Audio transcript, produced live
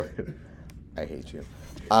I hate you.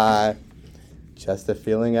 Just a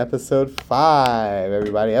Feeling, episode 5,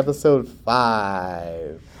 everybody. Episode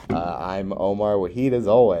 5. I'm Omar Wahid, as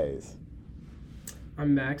always.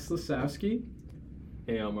 I'm Max Lasowski.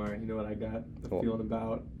 Hey Omar, you know what I got the feeling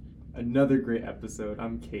about? Another great episode.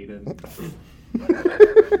 I'm Caden.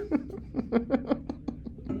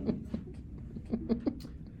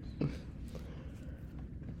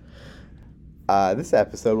 This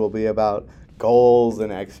episode will be about goals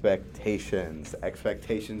and expectations.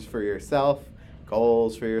 Expectations for yourself,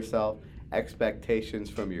 goals for yourself, expectations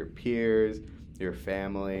from your peers, your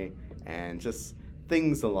family, and just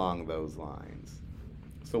things along those lines.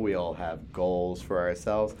 So we all have goals for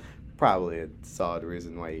ourselves. Probably a solid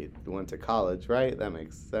reason why you went to college, right? That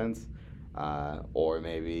makes sense. Or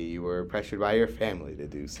maybe you were pressured by your family to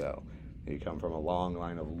do so. You come from a long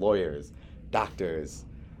line of lawyers, doctors,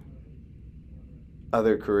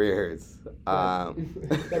 other careers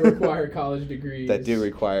that require college degrees. That do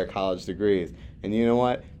require college degrees. And you know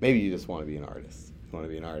what? Maybe you just want to be an artist. You want to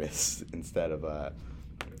be an artist instead of a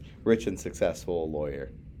rich and successful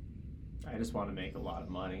lawyer. I just want to make a lot of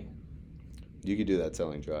money. You could do that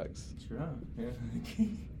selling drugs. Sure. Yeah.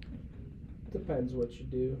 Depends what you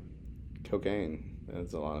do. Cocaine.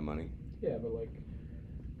 That's a lot of money. Yeah, but like,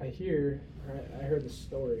 I heard the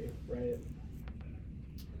story, right?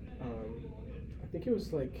 I think it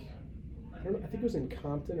was like, I don't know, I think it was in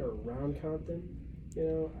Compton or around Compton. You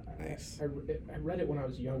know, Nice. I read it when I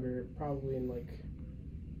was younger, probably in like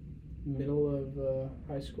middle of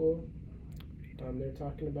high school. They're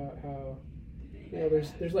talking about how, you know,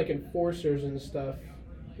 there's like enforcers and stuff.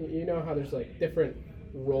 You know how there's like different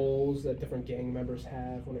roles that different gang members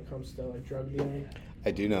have when it comes to like drug dealing? I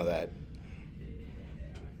do know that.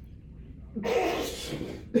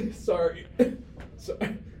 Sorry.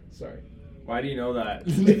 Why do you know that?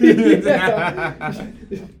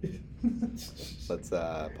 Let's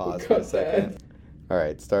pause for a second. All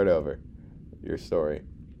right, start over. Your story.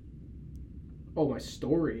 Oh, my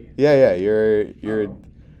story? Yeah, you're... Oh.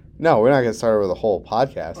 No, we're not going to start over the whole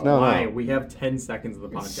podcast. No. Why? We have 10 seconds of the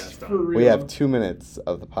podcast done. We have 2 minutes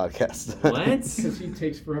of the podcast done. What? Because he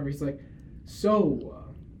takes forever. He's like, so,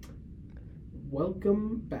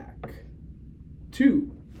 welcome back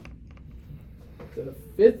to the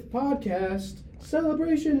 5th podcast,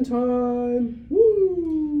 celebration time.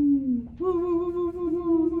 Woo!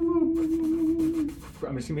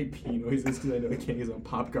 I'm just going to make pee noises because I know I can't use a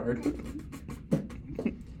pop guard.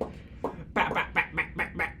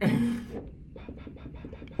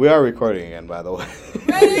 We are recording again, by the way.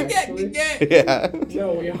 Yeah.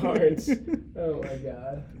 No, we aren't. Oh my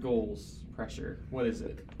god. Goals, pressure. What is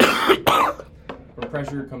it? Where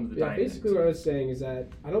pressure comes the diamond. Basically what I was saying is that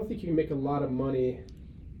I don't think you can make a lot of money.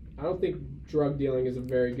 I don't think drug dealing is a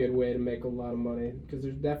very good way to make a lot of money, because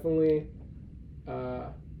there's definitely,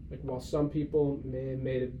 while some people may have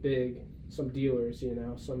made it big, some dealers, in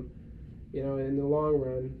the long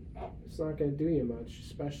run, it's not going to do you much,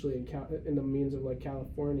 especially in the means of like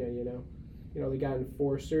California. They got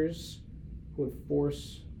enforcers who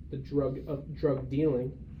enforce the drug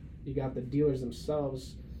dealing. You got the dealers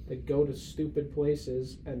themselves that go to stupid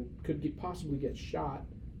places and could possibly get shot,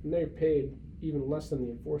 and they're paid even less than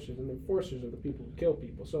the enforcers. And the enforcers are the people who kill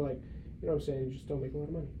people. So, like, you know what I'm saying? You just don't make a lot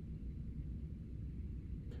of money.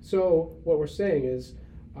 So what we're saying is,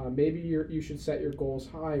 maybe you should set your goals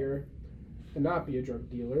higher and not be a drug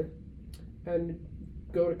dealer, and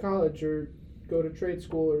go to college or go to trade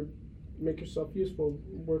school or make yourself useful,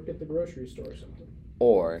 work at the grocery store or something.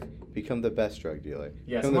 Or become the best drug dealer.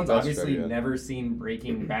 Yeah, become someone's obviously never seen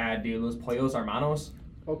Breaking Bad, dude. Los Pollos Hermanos.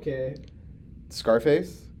 Okay.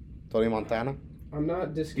 Scarface? Tony Montana? I'm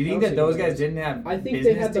not discounting. Do you think that those guys didn't have I think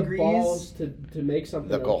business they had degrees? the balls to make something.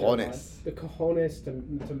 The cojones. The cojones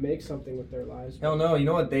to make something with their lives. Hell no, you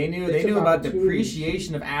know what they knew? They knew about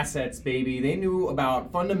depreciation of assets, baby. They knew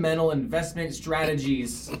about fundamental investment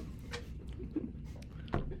strategies.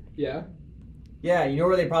 Yeah? Yeah, you know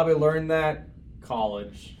where they probably learned that?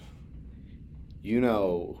 College. You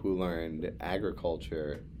know who learned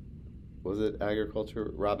agriculture? Was it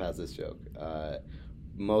agriculture? Rob has this joke.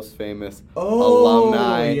 Most famous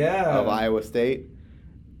alumni of Iowa State.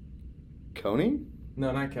 Coney?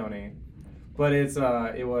 No, not Coney. But it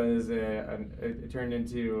turned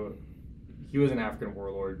into, he was an African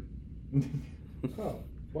warlord. Oh,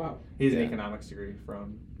 wow. He has an economics degree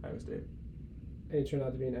from Iowa State. And he turned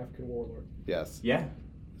out to be an African warlord. Yes. Yeah.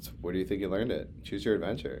 So where do you think you learned it? Choose your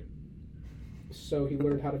adventure. So he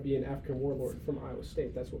learned how to be an African warlord from Iowa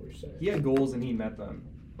State. That's what we're saying. He had goals and he met them.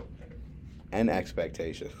 And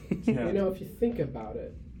expectations. Yeah. You know, if you think about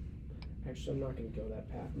it, actually, I'm not going to go that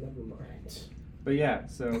path. Never mind. But yeah,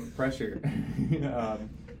 so pressure.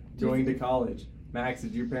 Going to college. Max,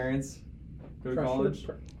 did your parents go to college?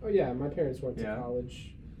 Oh yeah, my parents went to Yeah.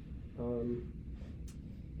 college.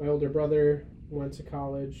 My older brother went to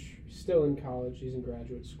college. He's still in college. He's in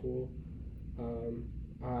graduate school.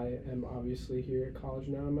 I am obviously here at college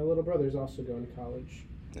now, and my little brother's also going to college.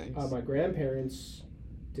 Nice. My grandparents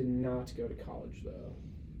did not go to college though,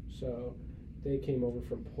 so they came over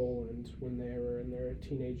from Poland when they were in their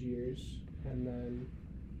teenage years, and then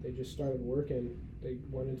they just started working. They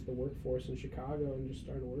went into the workforce in Chicago and just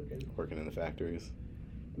started working. Working in the factories.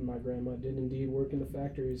 My grandma did indeed work in the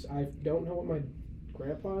factories. I don't know what my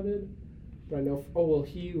grandpa did, but I know.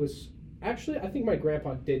 He was actually. I think my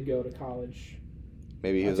grandpa did go to college.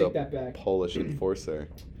 Maybe he I'll was take a that back. Polish enforcer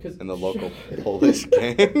 'Cause in the local Polish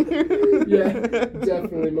gang. Yeah,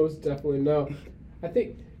 definitely, most definitely. No, I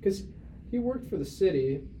think because he worked for the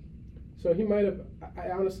city, so he might have. I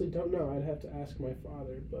honestly don't know. I'd have to ask my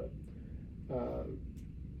father, but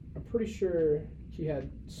I'm pretty sure he had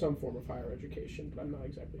some form of higher education, but I'm not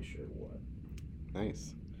exactly sure what.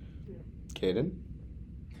 Nice. Yeah. Caden?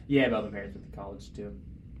 Yeah, both my parents went to college too.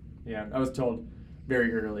 Yeah, I was told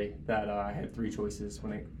very early that I had three choices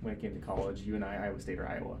when it came to college: UNI, Iowa State, or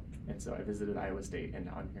Iowa. And so I visited Iowa State, and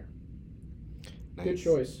now I'm here. Nice. Good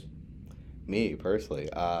choice. Me, personally.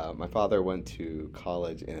 My father went to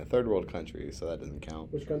college in a third world country, so that doesn't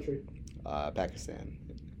count. Which country? Pakistan.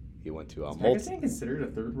 He went to Is Pakistan considered a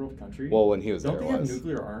third world country? Well, when he was Don't there, they it have was.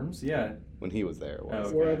 nuclear arms? Yeah. When he was there, it was.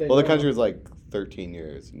 Okay. Where are they Well, the now? country was like 13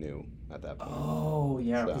 years new at that point. Oh,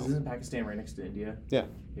 yeah, because So. isn't Pakistan right next to India? Yeah.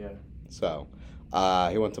 Yeah. So,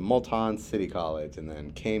 he went to Multan City College and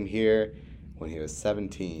then came here when he was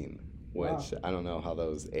 17, which Wow. I don't know how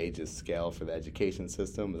those ages scale for the education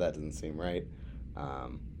system, but that doesn't seem right.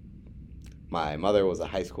 My mother was a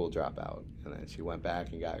high school dropout, and then she went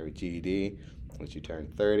back and got her GED when she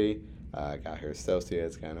turned 30, got her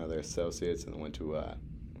associates, got another associates, and then went to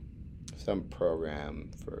some program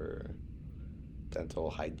for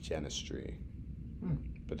dental hygienistry.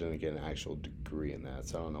 But didn't get an actual degree in that,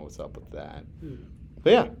 so I don't know what's up with that.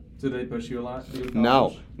 But yeah. So did they push you a lot to go to No,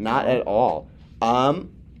 college? not at all.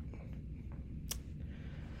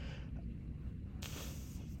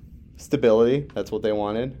 Stability, that's what they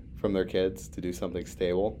wanted from their kids, to do something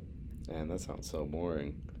stable. And that sounds so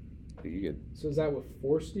boring. You could So is that what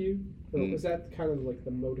forced you? Or Mm. was that kind of like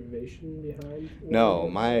the motivation behind? No,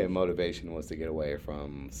 my motivation was to get away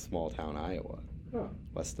from small town Iowa. Oh.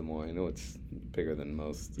 West Des Moines. I know it's bigger than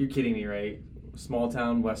most. You're kidding me, right? Small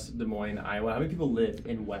town West Des Moines, Iowa. How many people live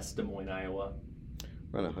in West Des Moines, Iowa?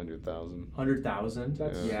 Around 100,000. 100,000?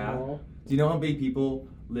 That's Yeah. small. Do you know how many people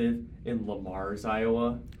live in Lamar's,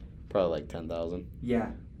 Iowa? Probably like 10,000.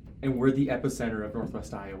 Yeah. And we're the epicenter of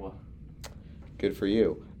Northwest Iowa. Good for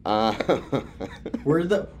you. We're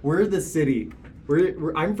the city.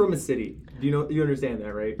 I'm from a city. You understand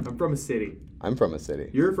that, right? I'm from a city. I'm from a city.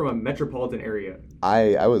 You're from a metropolitan area.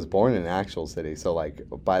 I was born in an actual city, so like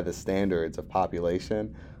by the standards of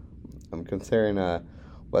population, I'm considering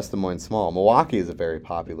West Des Moines small. Milwaukee is a very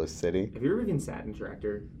populous city. Have you ever even sat in a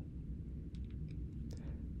tractor?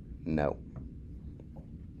 No.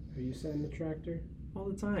 Are you sat in the tractor? All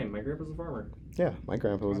the time. My grandpa's a farmer. Yeah, my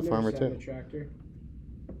grandpa was I've a never farmer sat in too. a tractor.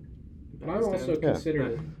 But Pakistan. I'm also Yeah.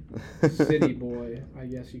 considered a city boy, I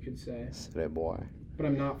guess you could say. City boy. But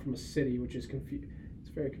I'm not from a city, which is it's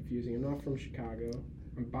very confusing. I'm not from Chicago.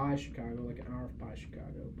 I'm by Chicago, like an hour by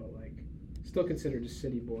Chicago, but like still considered a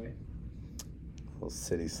city boy. Little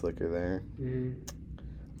city slicker there. Mm-hmm.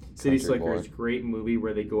 City Country Slickers, boy. great movie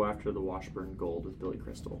where they go after the Washburn Gold with Billy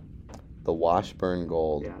Crystal. The Washburn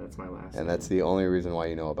Gold. Yeah, that's my last. And that's the only reason why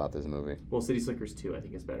you know about this movie. Well, City Slickers 2 I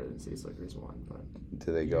think is better than City Slickers 1, but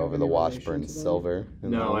Do they Do go you over have the any Washburn relation to them? Silver?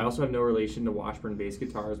 in that no, I one? also have no relation to Washburn Bass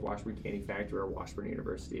Guitars, Washburn Candy Factory, or Washburn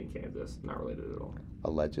University in Kansas. Not related at all.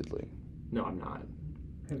 Allegedly. No, I'm not.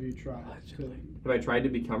 Have you tried? Have I tried to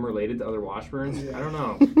become related to other Washburns? Yeah. I don't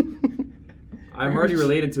know. I'm already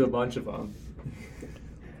related to a bunch of them.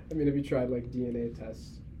 I mean, have you tried like DNA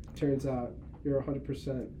tests? Turns out you're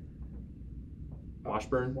 100%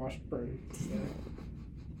 Washburn? Washburn. Yeah.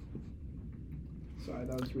 Sorry,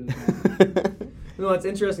 that was really bad. No, that's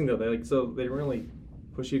interesting though. They didn't really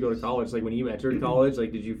push you to go to college. Like when you entered college,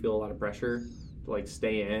 like did you feel a lot of pressure to like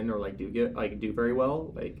stay in or like do very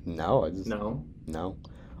well? Like No, I just no. No.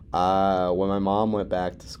 When my mom went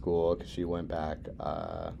back to school, because she went back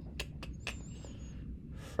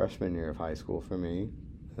freshman year of high school for me,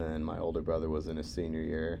 and my older brother was in his senior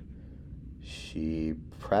year, she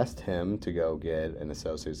pressed him to go get an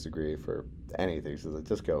associate's degree for anything. She was like,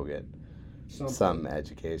 just go get. some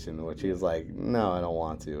education, which he was like, no, I don't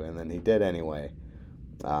want to. And then he did anyway.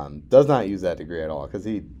 Does not use that degree at all because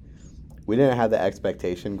we didn't have the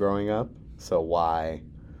expectation growing up. So why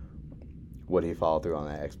would he follow through on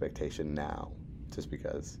that expectation now? Just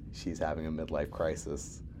because she's having a midlife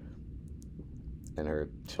crisis and her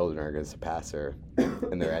children are going to surpass her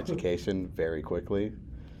in their education very quickly.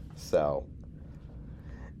 So,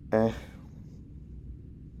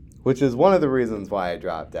 which is one of the reasons why I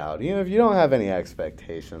dropped out. If you don't have any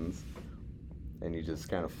expectations and you just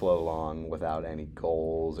kind of float along without any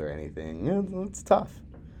goals or anything, it's tough.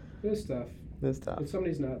 It's tough. It's tough. If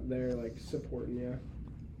somebody's not there, like, supporting you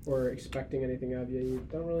or expecting anything of you, you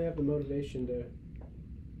don't really have the motivation to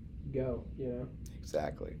go,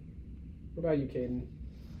 Exactly. What about you, Caden?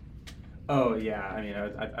 Oh, yeah. I mean,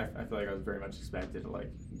 I feel like I was very much expected to, like,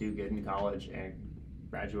 do good in college and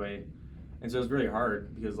graduate. And so it was really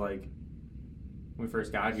hard because, like, when we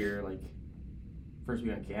first got here, like, first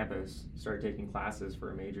week on campus, started taking classes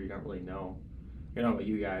for a major you don't really know. I don't know about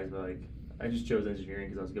you guys, but, like, I just chose engineering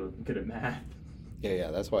because I was good at math.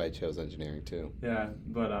 Yeah, that's why I chose engineering, too. Yeah,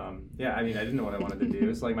 but, yeah, I mean, I didn't know what I wanted to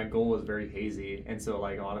do. So, like, my goal was very hazy. And so,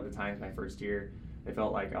 like, a lot of the times my first year, I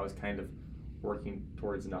felt like I was kind of working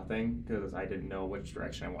towards nothing because I didn't know which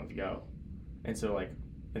direction I wanted to go. And so, like,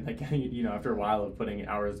 after a while of putting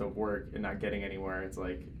hours of work and not getting anywhere, it's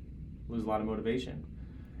like, lose a lot of motivation.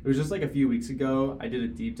 It was just like a few weeks ago, I did a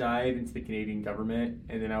deep dive into the Canadian government,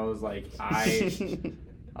 and then I was like, I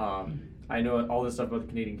know all this stuff about the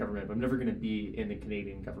Canadian government, but I'm never going to be in the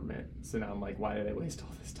Canadian government. So now I'm like, why did I waste all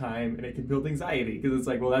this time? And it can build anxiety because it's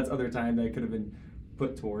like, well, that's other time that could have been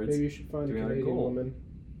put towards. Maybe you should find a Canadian woman.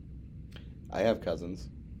 I have cousins.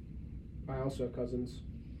 I also have cousins.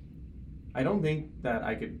 I don't think that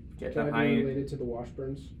I could get Can that I high. be related to the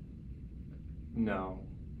Washburns? No.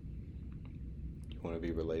 You want to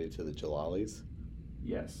be related to the Jalalis?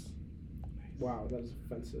 Yes. Wow, that is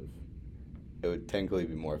offensive. It would technically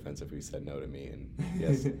be more offensive if you said no to me and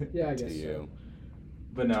yes Yeah, I to guess you. so.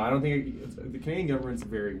 But no, I don't think the Canadian government's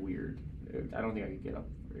very weird. I don't think I could get up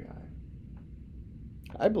very high.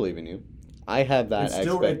 I believe in you. I have that It's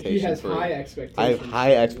still- expectation He has for high you. expectations. I have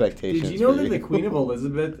high expectations. Did you know for that the Queen of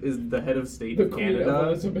Elizabeth is the head of state The of Queen of Canada?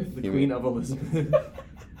 Elizabeth. The Queen of Elizabeth.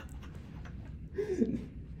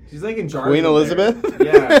 She's like in charge. Queen of Elizabeth?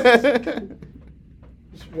 Yeah.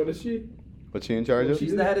 What is she? What's she in charge of?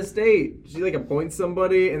 She's the head of state. She like appoints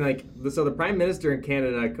somebody, and like so the prime minister in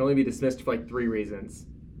Canada can only be dismissed for like 3 reasons: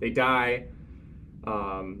 they die,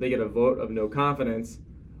 they get a vote of no confidence,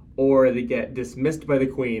 or they get dismissed by the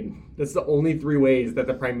Queen. That's the only 3 ways that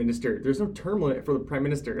the prime minister. There's no term limit for the prime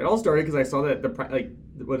minister. It all started because I saw that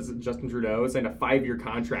Justin Trudeau signed a 5-year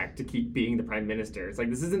contract to keep being the prime minister. It's like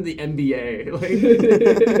this isn't the NBA. Like.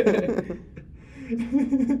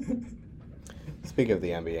 Speaking of the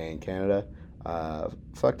NBA in Canada,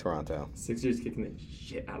 fuck Toronto. 6 years kicking the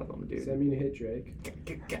shit out of them, dude. Does that mean you hit Drake?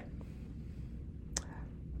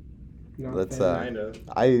 Not Let's fan.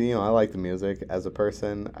 I like the music. As a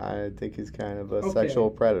person, I think he's kind of a Okay. sexual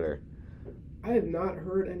predator. I have not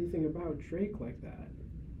heard anything about Drake like that.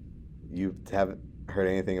 You haven't heard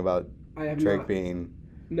anything about I have Drake not. being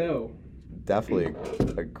No. definitely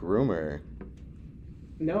a groomer.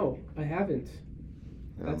 No, I haven't.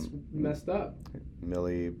 That's messed up.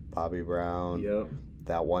 Millie Bobby Brown, Yep.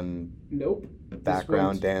 that one Nope.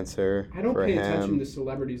 background This dancer I don't for pay him. attention to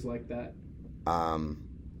celebrities like that.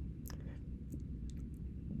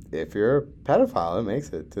 If you're a pedophile, it makes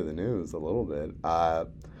it to the news a little bit.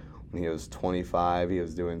 When he was 25, he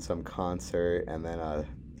was doing some concert, and then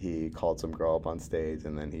he called some girl up on stage,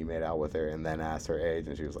 and then he made out with her, and then asked her age,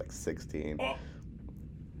 and she was like 16.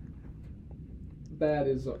 That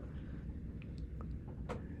is.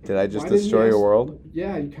 Did I just Why didn't destroy you your ask- world?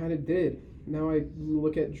 Yeah, you kind of did. Now I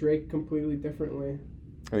look at Drake completely differently.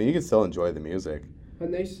 I mean, you can still enjoy the music.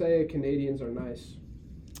 And they say Canadians are nice.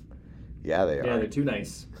 Yeah, they Yeah, are. they're too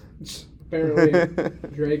nice. Apparently,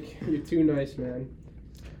 Drake, you're too nice, man.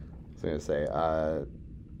 I was going to say,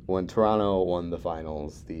 when Toronto won the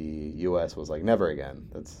finals, the U.S. was like, never again.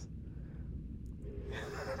 That's...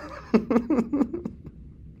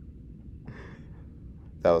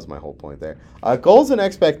 That was my whole point there. Goals and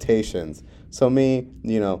expectations. So me,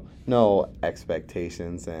 no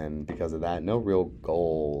expectations, and because of that, no real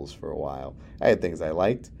goals for a while. I had things I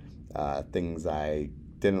liked, things I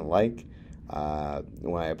didn't like.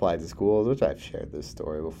 When I applied to schools, which I've shared this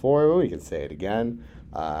story before, but we can say it again.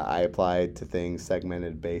 I applied to things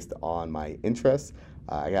segmented based on my interests.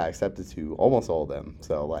 I got accepted to almost all of them.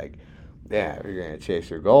 So, like, yeah, if you're going to chase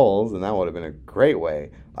your goals, and that would have been a great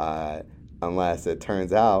way. Unless it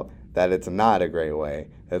turns out that it's not a great way,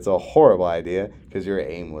 It's a horrible idea because you're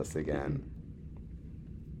aimless again.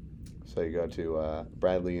 So you go to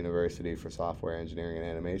Bradley University for software engineering and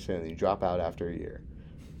animation, and you drop out after a year.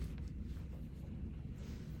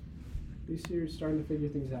 At least you're starting to figure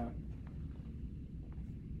things out.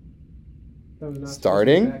 That was not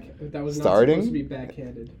Starting? That was not Starting? supposed to be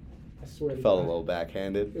backhanded. I swear to Felt a God. little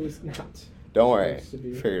backhanded. It was not. Don't worry. Supposed to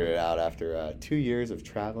be. Figured it out after 2 years of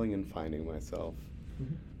traveling and finding myself.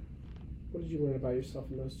 What did you learn about yourself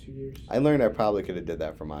in those 2 years? I learned I probably could have did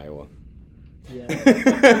that from Iowa. Yeah. I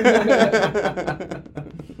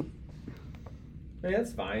mean,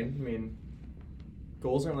 that's fine. I mean,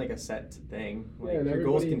 goals aren't like a set thing. Like, Yeah, and your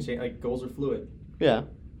goals can everybody- change. Like, goals are fluid. Yeah.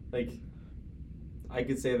 Like, I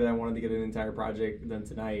could say that I wanted to get an entire project done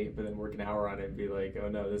tonight, but then work an hour on it and be like, oh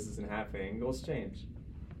no, this isn't happening. Goals change.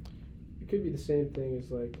 It could be the same thing as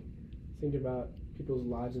like thinking about people's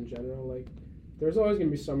lives in general. Like, there's always gonna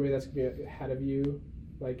be somebody that's gonna be ahead of you,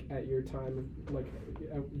 like at your time, like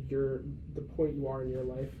at the point you are in your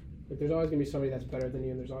life. Like, there's always gonna be somebody that's better than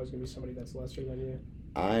you, and there's always gonna be somebody that's lesser than you.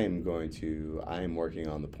 I'm working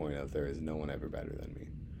on the point of there is no one ever better than me.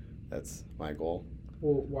 That's my goal.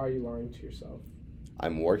 Well, why are you lying to yourself?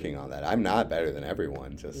 I'm working on that. I'm not better than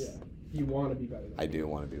everyone. Just Yeah, you want to be better than. I do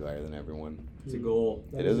want to be better than everyone. It's a goal.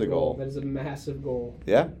 That It is a goal. That is a massive goal.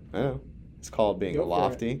 Yeah, I know. It's called being Go for it.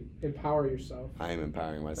 lofty. Empower yourself. I am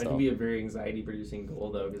empowering That myself. can be a very anxiety-producing goal,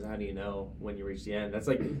 though, because how do you know when you reach the end? That's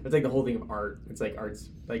like the whole thing of art. It's like art's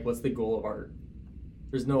like, what's the goal of art?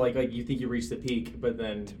 There's no like you think you reach the peak, but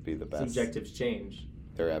then to be the best subjectives change.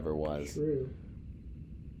 there ever was. True.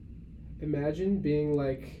 Imagine being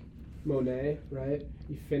like Monet, right?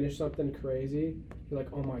 You finish something crazy, you're like,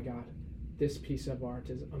 oh my god, this piece of art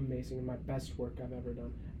is amazing and my best work I've ever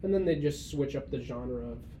done. And then they just switch up the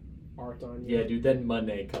genre of art on you. Yeah, dude. Then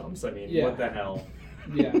Monday comes. I mean, Yeah. what the hell?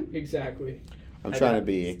 Yeah, exactly. I'm trying to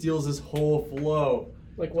be. Steals his whole flow.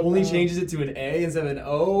 Like what Only the- changes it to an A instead of an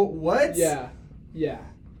O. What? Yeah, yeah.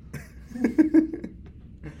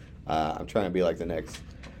 I'm trying to be like the next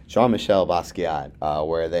Jean-Michel Basquiat,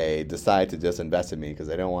 where they decide to just invest in me because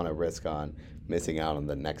they don't want to risk on missing out on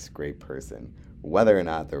the next great person, whether or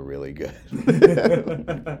not they're really good.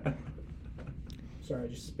 Sorry, I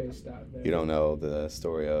just spaced out there. You don't know the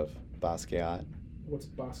story of Basquiat, What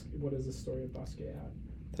is the story of Basquiat?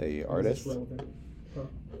 the Is artist? this relevant? Huh.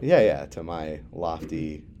 Yeah, to my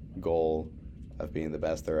lofty goal of being the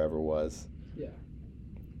best there ever was. Yeah.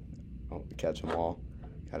 Oh, catch them all.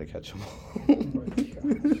 Gotta catch them all. Oh my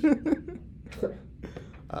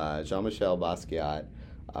gosh. Jean-Michel Basquiat,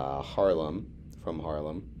 from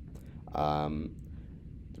Harlem.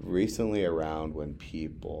 Recently around when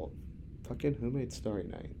people... Fucking who made Starry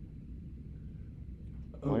Night?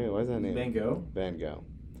 Why is that name? Van Gogh. Van Gogh.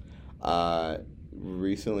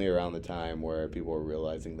 Recently around the time where people were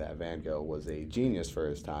realizing that Van Gogh was a genius for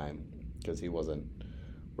his time, because he wasn't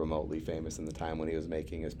remotely famous in the time when he was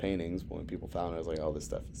making his paintings. When people found it, it was like, oh, this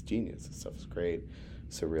stuff is genius. This stuff is great.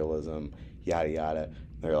 Surrealism, yada, yada.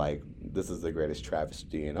 They're like, this is the greatest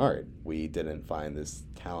travesty in art. We didn't find this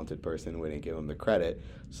talented person. We didn't give him the credit.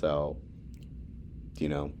 So,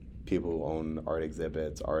 people who own art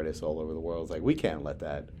exhibits, artists all over the world, it's like, we can't let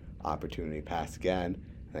that opportunity pass again.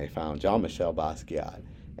 And they found Jean-Michel Basquiat,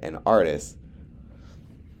 an artist.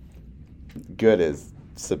 Good is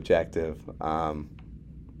subjective.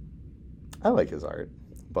 I like his art,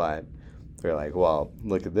 but they're like, well,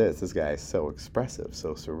 look at this. This guy is so expressive,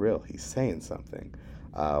 so surreal. He's saying something.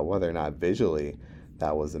 Whether or not visually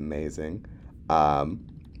that was amazing,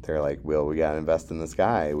 they're like, well, we got to invest in this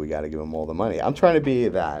guy. We got to give him all the money. I'm trying to be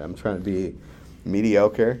that. I'm trying to be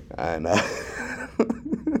mediocre and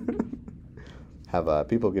have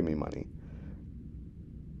people give me money.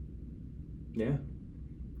 Yeah.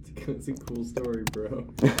 It's a cool story, bro.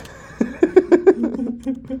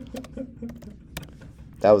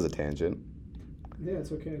 That was a tangent. Yeah,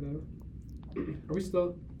 it's okay though. Are we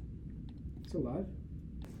still live?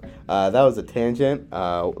 That was a tangent.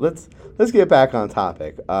 Let's get back on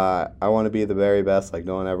topic. I want to be the very best, like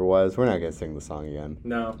no one ever was. We're not gonna sing the song again.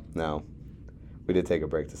 No. We did take a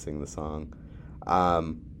break to sing the song.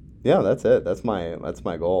 Yeah, that's it. That's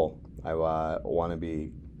my goal. I want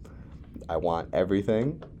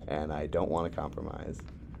everything, and I don't want to compromise.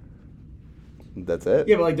 That's it.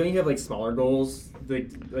 Yeah, but don't you have smaller goals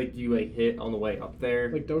like you hit on the way up there?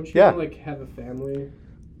 Like, don't you Yeah. want to have a family?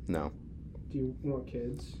 No. Do you want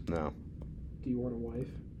kids? No. Do you want a wife?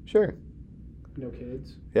 Sure. No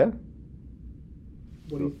kids? Yeah.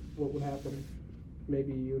 What would happen?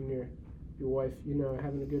 Maybe you and your wife,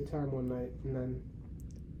 having a good time one night, and then,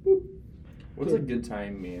 boop, What does a good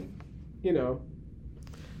time mean?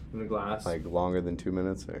 in the glass. Like longer than 2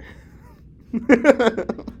 minutes, or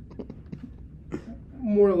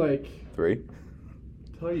More like 3? What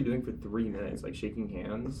the hell are you doing for 3 minutes? Like shaking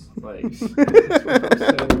hands? Like, that's what I'm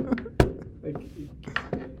saying. Like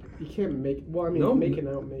you can't make. Well, I mean, No. making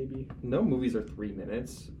out maybe. no movies are 3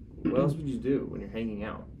 minutes. What else would you do when you're hanging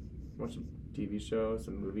out? Watch a TV show,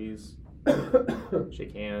 some movies,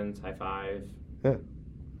 shake hands, high five, Yeah,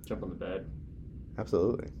 jump on the bed.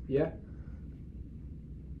 absolutely. Yeah.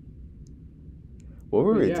 What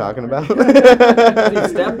were we Yeah, talking alright. about?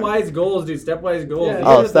 Dude, stepwise goals, dude. Stepwise goals. Yeah, You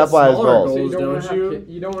oh, have the stepwise smaller goals. So you goals, don't want don't to you? have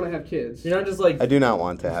you don't want to have kids. You're not just like I do not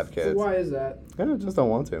want to have So kids. why is that? I just don't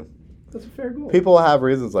want to. That's a fair goal. People have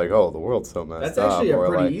reasons like, oh, the world's so messed That's up. actually a or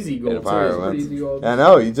pretty like, easy goal, too. It's a environments. pretty easy goal. I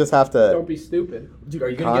know, you just have to. Don't be stupid. dude, are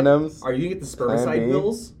you gonna Condoms, get? Are you gonna get the Plan spermicide B.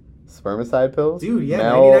 pills? Spermicide pills? Dude, yeah,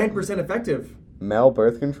 Male, 99% effective. male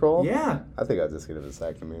birth control? Yeah, I think I'll just get a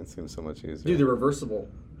vasectomy. It seems so much easier. dude, they're reversible.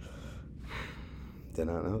 Did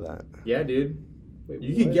not know that. Yeah, dude, Wait,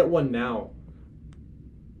 you what? can get one now,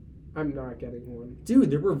 I'm not getting one.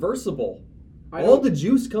 dude. They're reversible. I All don't- the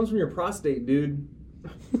juice comes from your prostate, dude.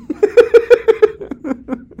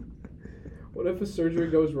 What if a surgery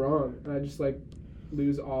goes wrong and I just like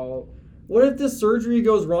lose all? What if the surgery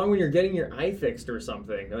goes wrong when you're getting your eye fixed or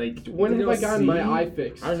something? Like, When you have don't I gotten my see? eye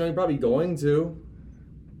fixed? I don't know. You're probably going to.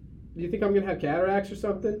 Do you think I'm gonna have cataracts or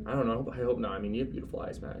something? I don't know. I hope not. I mean, you have beautiful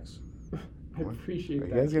eyes, Max. I appreciate Are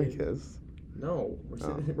you that. guys gonna kid. kiss? No, we're,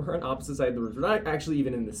 Oh. we're on opposite sides of the room. We're not actually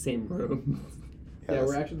even in the same room. Yeah,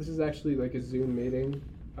 we're actually. This is actually like a Zoom meeting.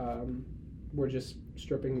 We're just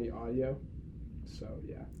stripping the audio. So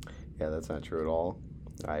yeah. Yeah, that's not true at all.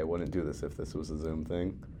 I wouldn't do this if this was a Zoom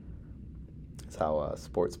thing. It's how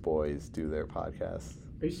sports boys do their podcasts.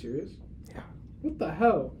 Are you serious? Yeah. What the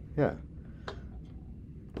hell? Yeah.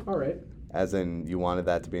 All right. As in, you wanted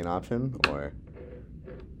that to be an option, or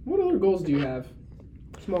What other goals do you have?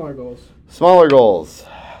 Smaller goals. smaller goals,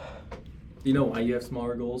 You know why you have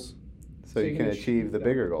smaller goals? so you can achieve the them.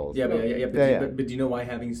 bigger goals. Yeah, but, No. yeah, but, Yeah, yeah. But do you know why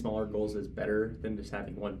having smaller goals is better than just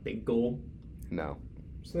having one big goal? No.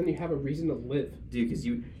 So then you have a reason to live. Dude, because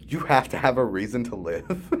you You have to have a reason to live.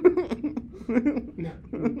 No,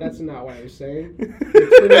 that's not what I was saying. You're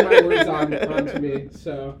putting my words onto me.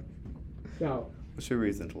 So, no. What's your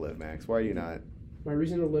reason to live, Max? Why are you not? My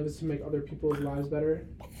reason to live is to make other people's lives better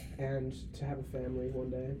and to have a family one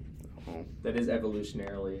day. Oh. that is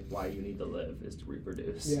evolutionarily why you need to live is to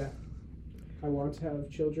reproduce. Yeah. I want to have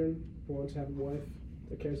children. I want to have a wife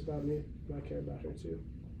that cares about me. And I care about her too.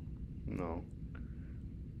 No.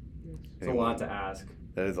 Yes. It's a lot to ask.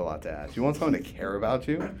 That is a lot to ask. You want someone to care about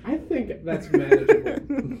you? I think that's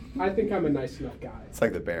manageable. I think I'm a nice enough guy. It's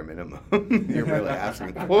like the bare minimum you're really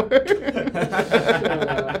asking for.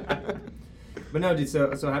 But no, dude.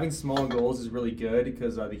 So having small goals is really good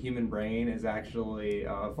because the human brain is actually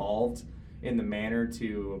evolved in the manner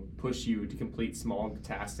to push you to complete small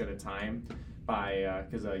tasks at a time by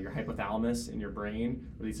because your hypothalamus in your brain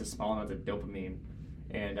releases small amounts of dopamine.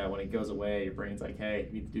 And when it goes away, your brain's like, hey,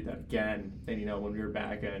 you need to do that again. And, you know, when we were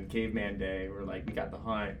back in caveman day, we're like, we got the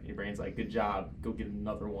hunt. Your brain's like, good job. Go get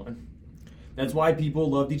another one. That's why people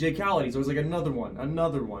love DJ Khaled. He's always like, another one,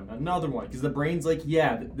 another one, another one. Because the brain's like,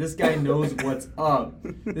 yeah, this guy knows what's up.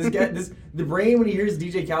 The brain, when he hears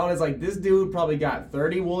DJ Khaled, is like, this dude probably got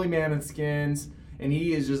 30 woolly mammoth skins. And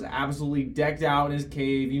he is just absolutely decked out in his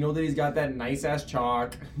cave. You know that he's got that nice-ass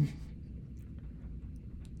chalk.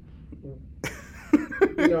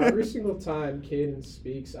 You know, every single time Caden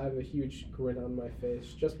speaks, I have a huge grin on my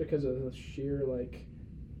face just because of the sheer, like,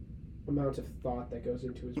 amount of thought that goes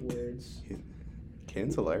into his words.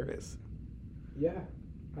 Caden's hilarious. Yeah,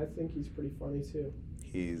 I think he's pretty funny too.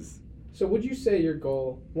 He's So would you say your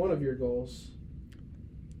goal, one of your goals,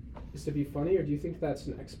 is to be funny, or do you think that's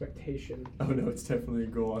an expectation? Oh no, it's definitely a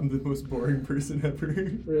goal. I'm the most boring person ever.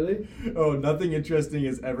 Really? Oh, nothing interesting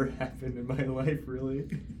has ever happened in my life, really.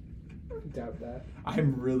 Doubt that.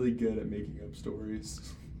 I'm really good at making up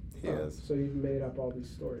stories. he is. So you've made up all these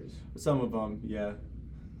stories. Some of them, yeah.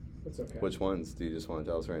 That's okay. Which ones do you just want to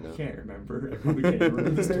tell us right I now? can't remember. I probably can't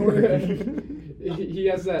remember the story. He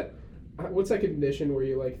has that. What's that condition where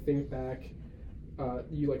you like think back?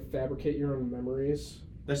 You like fabricate your own memories.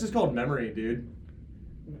 That's just called memory, dude.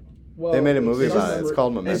 Well, They made a movie it's about just it. It's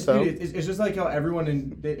called It's, Memento. dude, it's just like how everyone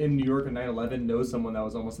in New York on 9/11 knows someone that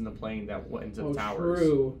was almost in the plane that went into the towers.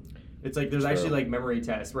 True. It's like there's True. actually like memory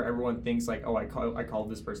tests where everyone thinks like, oh, I called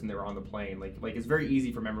this person, they were on the plane. Like it's very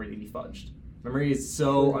easy for memory to be fudged. Memory is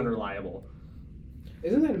so True. unreliable.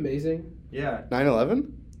 Isn't that amazing? Yeah.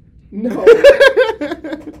 9/11? No.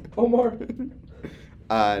 Omar.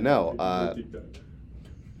 No.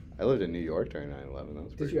 I lived in New York during 9/11. That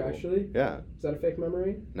was Did pretty you cool. actually? Yeah. Is that a fake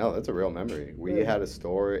memory? No, that's a real memory. We Really? had a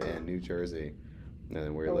store in New Jersey, and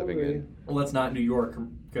then we were How old living were in. you? Well, that's not New York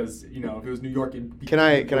because if it was New York, it'd be Can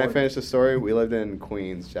I New York. finish the story? We lived in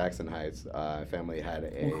Queens, Jackson Heights. Family had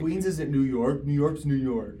a. Well, Queens isn't New York. New York's New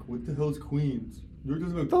York. What the hell's Queens? New York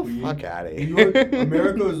doesn't have Get the Queens. fuck out of New here. York,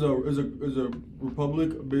 America is a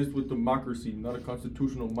republic based with democracy, not a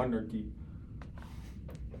constitutional monarchy.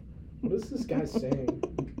 What is this guy saying?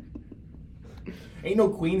 Ain't no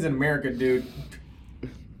Queens in America, dude.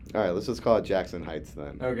 All right, let's just call it Jackson Heights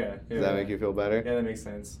then. Okay. Yeah. Does that make you feel better? Yeah, that makes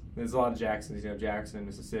sense. There's a lot of Jacksons. Jackson,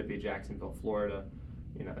 Mississippi, Jacksonville, Florida.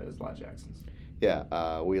 There's a lot of Jacksons.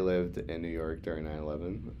 Yeah, we lived in New York during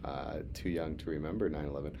 9/11. Too young to remember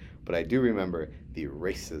 9/11, but I do remember the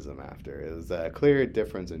racism after. It was a clear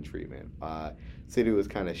difference in treatment. City was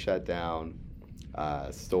kind of shut down.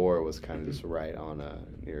 Store was kind of just right on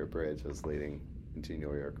near a bridge that's leading into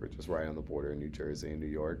New York, or just right on the border of New Jersey and New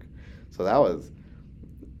York. So that was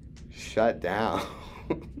shut down.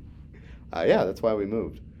 Yeah, that's why we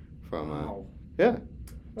moved from. Wow. Yeah.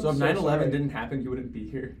 So I'm if so 9/11 sorry. didn't happen, you wouldn't be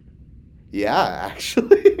here. Yeah,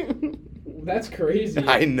 actually. That's crazy.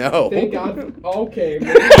 I know. Thank God. Okay.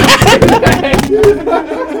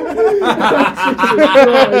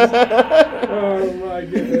 Oh my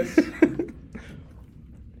goodness.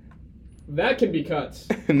 That can be cuts.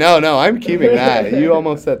 No, I'm keeping that. You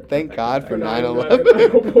almost said thank God for 9/11. I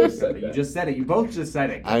almost said You that. just said it. You both just said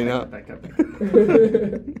it. I know.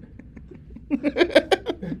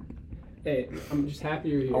 Hey, I'm just happy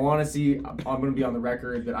you're here. I want to see. I'm going to be on the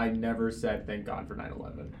record that I never said thank God for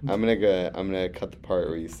 9/11. I'm gonna cut the part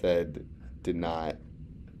where you said did not.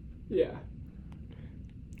 Yeah.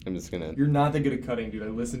 I'm just gonna. You're not that good at cutting, dude. I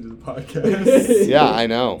listened to the podcast. Yeah, I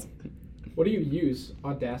know. What do you use?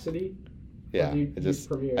 Audacity? Yeah, Or do you use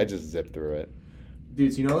Premiere? I just zip through it.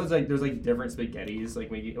 Dude, so there's different spaghettis.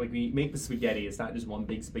 Like when you make the spaghetti, it's not just one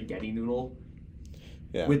big spaghetti noodle.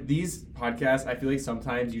 Yeah. With these podcasts, I feel like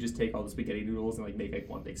sometimes you just take all the spaghetti noodles and make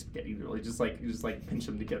one big spaghetti noodle. You just pinch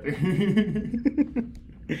them together.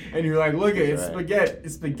 And you're like, look, it's Right. spaghetti.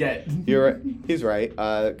 It's spaghetti. You're right. He's right.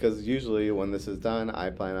 Because usually when this is done, I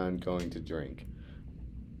plan on going to drink.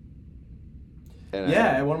 And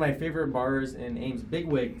Yeah, at one of my favorite bars in Ames,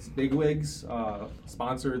 Bigwigs. Bigwigs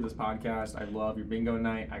sponsored this podcast. I love your bingo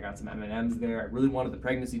night. I got some M&Ms there. I really wanted the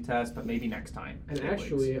pregnancy test, but maybe next time. And Bigwigs.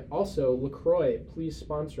 actually, also, LaCroix, please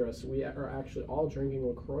sponsor us. We are actually all drinking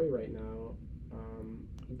LaCroix right now.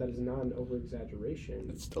 That is not an over-exaggeration.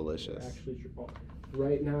 It's delicious. We're actually,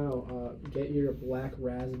 right now, get your black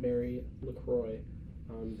raspberry LaCroix.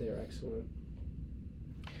 They're excellent.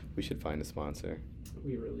 We should find a sponsor.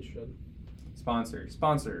 We really should. Sponsor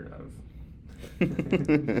of.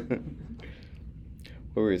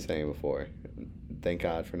 What were you saying before? Thank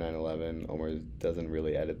God for 9/11. Omar doesn't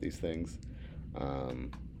really edit these things.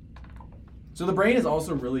 So the brain is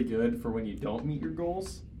also really good for when you don't meet your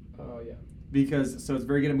goals. Oh, yeah. It's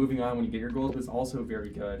very good at moving on when you get your goals, but it's also very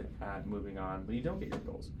good at moving on when you don't get your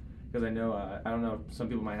goals. Because I know, I don't know, some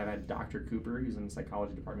people might have had Dr. Cooper, who's in the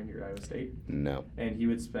psychology department here at Iowa State. No. And he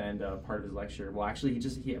would spend part of his lecture. Well, actually,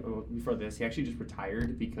 before this, he actually just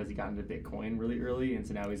retired because he got into Bitcoin really early, and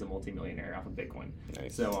so now he's a multimillionaire off of Bitcoin.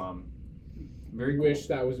 Nice. So, very cool. Wish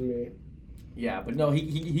that was me. Yeah, but no,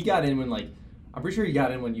 he got in when I'm pretty sure he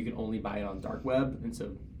got in when you can only buy it on dark web, and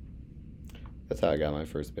so. That's how I got my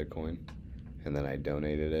first Bitcoin. And then I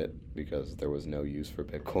donated it because there was no use for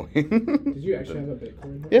Bitcoin. Did you actually have a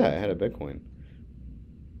Bitcoin? Yeah, I had a Bitcoin.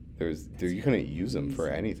 You couldn't use them for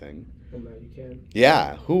anything. Well, now you can.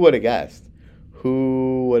 Yeah, who would have guessed?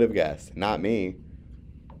 Who would have guessed? Not me.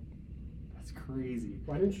 That's crazy.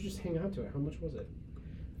 Why didn't you just hang on to it? How much was it?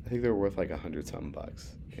 I think they were worth like $100-something.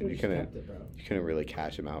 And you Just couldn't kept it, bro. really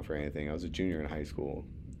cash them out for anything. I was a junior in high school,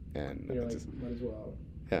 and You're I like, just might as well.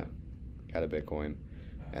 got a Bitcoin,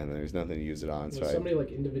 and there's nothing to use it on. Will So somebody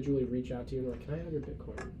individually reach out to you and like, can I have your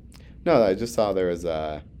Bitcoin? no, I just saw there was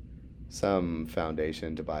some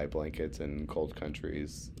foundation to buy blankets in cold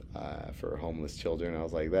countries for homeless children. I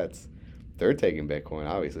was like, they're taking Bitcoin.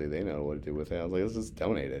 Obviously, they know what to do with it. I was like, let's just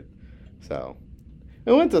donate it. So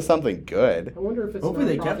it went to something good. I wonder if it's Hopefully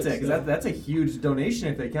they kept nonprofit it, because still. that's a huge donation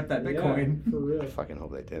if they kept that Bitcoin. Yeah, for real. I fucking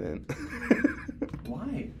hope they didn't.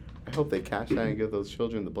 Why? I hope they cashed out and give those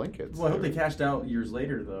children the blankets. Well, I hope they cashed out years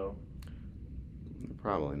later, though.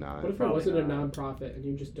 Probably not. What if it Probably wasn't a not. nonprofit and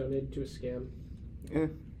you just donated to a scam? Eh.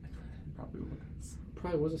 Probably was.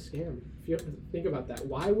 Probably was a scam. If you think about that,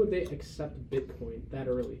 why would they accept Bitcoin that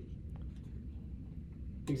early?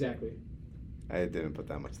 Exactly. I didn't put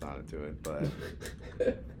that much thought into it, but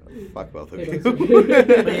fuck both of Hey, you.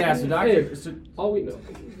 listen. But yeah, so Dr. Hey, so all we know.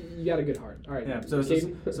 you got a good heart. All right. Yeah. So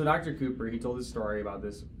Caden? so Dr. Cooper, he told his story about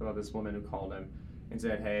this woman who called him and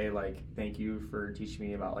said, "Hey, like, thank you for teaching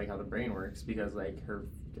me about like how the brain works, because like her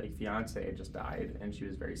like fiance had just died and she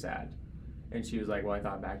was very sad." And she was like, "Well, I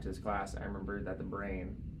thought back to this class, I remembered that the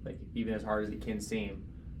brain, like, even as hard as it can seem,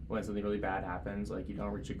 when something really bad happens, like you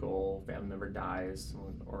don't reach a goal, family member dies,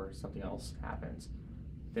 or something else happens,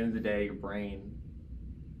 at the end of the day, your brain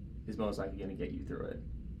is most likely going to get you through it.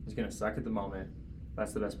 It's going to suck at the moment.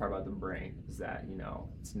 That's the best part about the brain, is that, you know,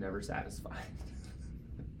 it's never satisfied.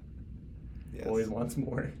 Yes. Always wants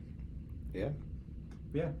more." Yeah.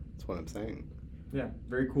 Yeah. That's what I'm saying. Yeah.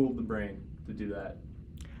 Very cool of the brain to do that.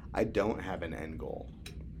 I don't have an end goal.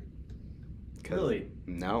 Really?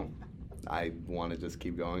 No. I want to just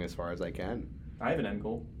keep going as far as I can. I have an end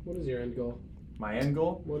goal. What is your end goal? My end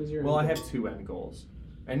goal? What is your Well, end I goal? have two end goals.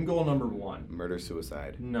 End goal number one. Murder,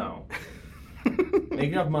 suicide. No.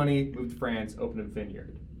 Make enough money, move to France, open a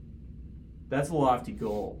vineyard. That's a lofty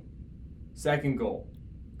goal. Second goal,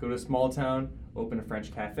 go to a small town, open a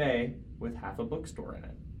French cafe with half a bookstore in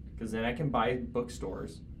it. Because then I can buy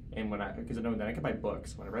bookstores, and then I can buy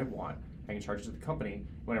books whenever I want. I can charge it to the company.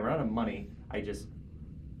 When I run out of money, I just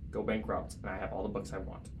go bankrupt, and I have all the books I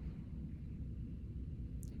want.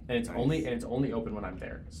 And it's only open when I'm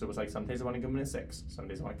there. So it's like some days I want to come in at 6, some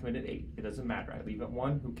days I want to come in at 8. It doesn't matter. I leave at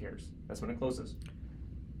 1. Who cares? That's when it closes.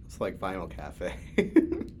 It's like Vinyl Cafe.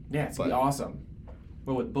 Yeah, it's gonna be awesome.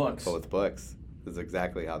 But with books. But with books, this is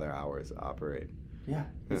exactly how their hours operate. Yeah,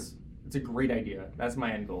 it's a great idea. That's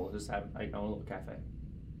my end goal. Just have I own a little cafe.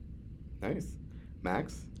 Nice.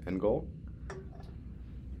 Max, end goal?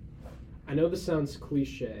 I know this sounds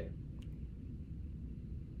cliche,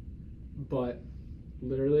 but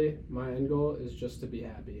literally my end goal is just to be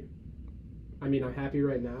happy. I mean, I'm happy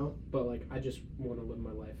right now, but like I just want to live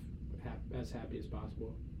my life as happy as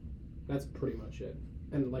possible. That's pretty much it.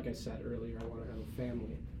 And like I said earlier, I want to have a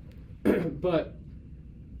family. But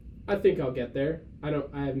I think I'll get there. I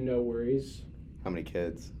have no worries. How many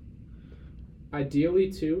kids?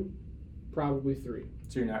 Ideally 2, probably 3.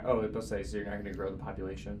 So you're not. Oh, let's say so you're not going to grow the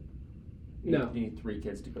population. No. You need 3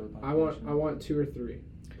 kids to grow the I population. want 2 or 3.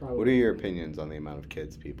 Probably. What are your opinions on the amount of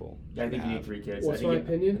kids people Yeah, I think have? you need 3 kids. What's I think my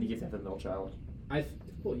opinion? I think you have to have a middle child.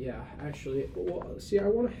 Well, yeah, actually. Well, see, I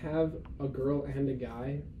want to have a girl and a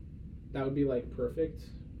guy. That would be, like, perfect.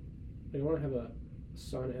 Like, I want to have a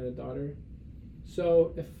son and a daughter.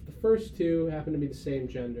 So, if the first 2 happen to be the same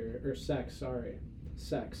gender, or sex,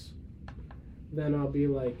 then I'll be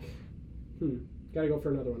like, gotta go for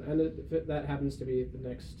another one. And if that happens to be the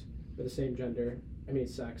next, for the same gender,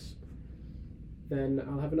 sex, then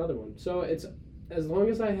I'll have another one. So, it's, as long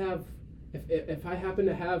as I have, if I happen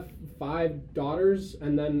to have 5 daughters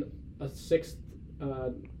and then a 6th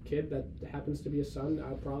kid that happens to be a son,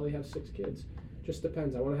 I'll probably have 6 kids. Just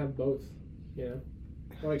depends. I want to have both, you know?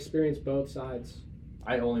 I want to experience both sides.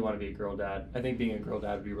 I only want to be a girl dad. I think being a girl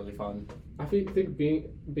dad would be really fun. I think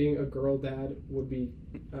being a girl dad would be.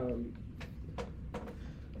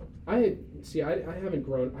 I haven't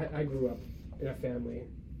grown. I grew up in a family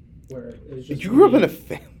where it was just. You grew up in a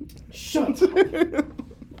family. Shut up.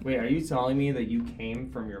 Wait, are you telling me that you came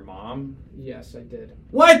from your mom? Yes, I did.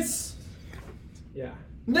 What? Yeah.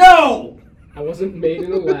 No! I wasn't made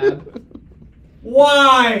in a lab.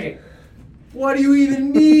 Why? What do you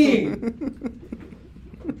even mean?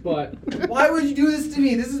 But why would you do this to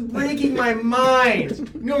me? This is breaking my mind.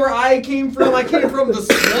 You know where I came from? I came from the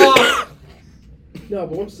swamp. No,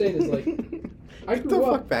 but what I'm saying is like, I Get the grew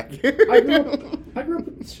fuck up. back here. I grew up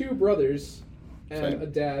with 2 brothers and Same. a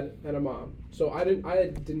dad and a mom. So I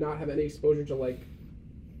did not have any exposure to like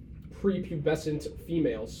prepubescent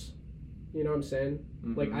females. You know what I'm saying?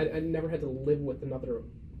 Mm-hmm. Like I never had to live with another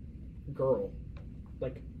girl,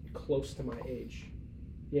 like close to my age.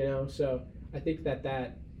 You know, so I think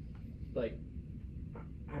that like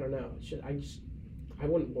I don't know. I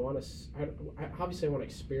wouldn't want to. I obviously want to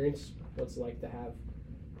experience what it's like to have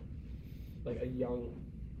like a young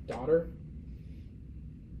daughter.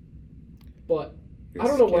 But You're I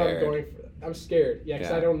don't know what I'm scared. going for. I'm scared. Yeah,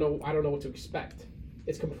 because Yeah. I don't know what to expect.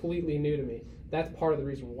 It's completely new to me. That's part of the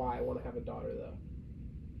reason why I want to have a daughter, though.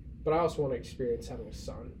 But I also want to experience having a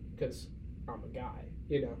son because I'm a guy.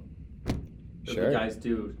 You know. Sure. Guys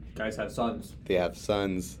do. Guys have sons. They have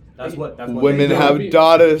sons. That's what Women they do. have He's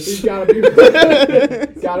daughters. gotta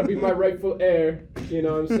be my rightful heir. You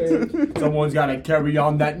know what I'm saying? Someone's got to carry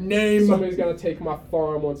on that name. Somebody's gotta take my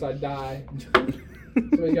farm once I die.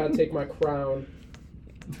 Somebody's gotta take my crown.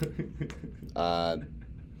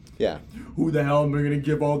 Yeah. Who the hell am I going to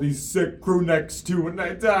give all these sick crew necks to when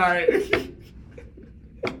I die?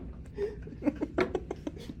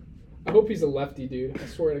 I hope he's a lefty, dude. I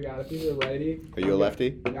swear to God, if he's a righty. Are you a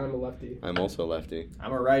lefty? Yeah, I'm a lefty. I'm also a lefty.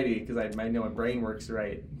 I'm a righty because I know my brain works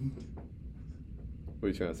right. What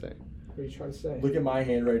are you trying to say? What are you trying to say? Look at my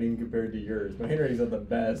handwriting compared to yours. My handwriting's not the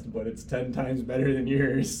best, but it's 10 times better than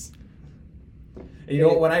yours. And you know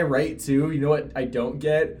what? When I write too, you know what I don't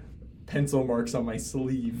get? Pencil marks on my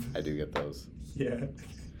sleeve. I do get those. Yeah.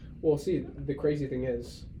 Well, see, the crazy thing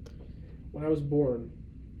is, when I was born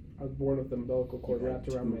with the umbilical cord wrapped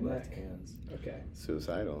around my neck. Hands. Okay.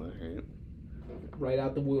 Suicidal, right? Right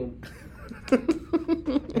out the womb.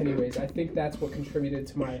 Anyways, I think that's what contributed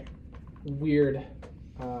to my weird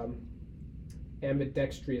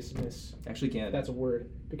ambidextrousness. Actually can't. That's a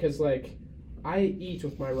word. Because, like, I eat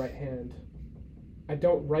with my right hand. I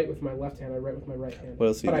don't write with my left hand. I write with my right hand. What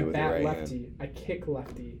else do you but do I with your bat right lefty. hand? I kick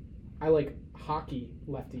lefty. I like hockey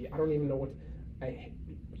lefty. I don't even know what.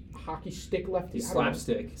 Hockey stick lefty. You I don't know.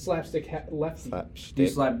 slapstick. Slapstick lefty. Slap Do you stick.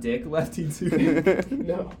 slap dick lefty too?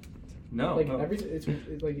 No. No. Like no. it's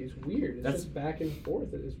like it's weird. It's That's- just back and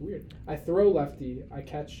forth. It is weird. I throw lefty. I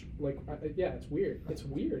catch yeah. It's weird. It's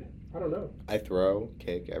weird. I don't know. I throw,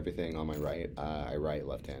 kick, everything on my right. I write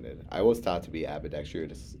left-handed. I was taught to be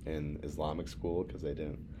ambidextrous in Islamic school because they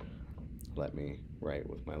didn't let me write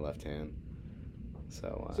with my left hand.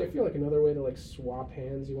 So. See, I feel like another way to like swap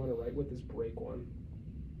hands you want to write with is break one.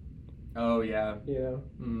 Oh yeah. You know.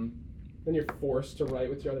 Mm. Then you're forced to write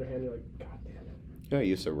with your other hand. You're like, God damn it. You know, I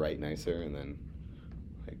used to write nicer, and then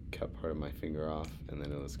I cut part of my finger off, and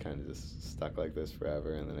then it was kind of just stuck like this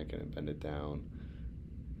forever, and then I couldn't bend it down.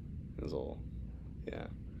 It was all, yeah.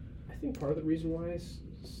 I think part of the reason why I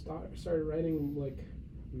started writing like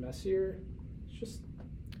messier, it's just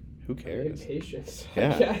Who cares? impatience.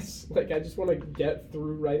 Yeah. I guess. Like I just want to get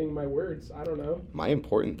through writing my words. I don't know. My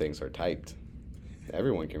important things are typed.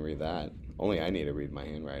 Everyone can read that. Only I need to read my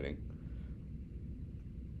handwriting.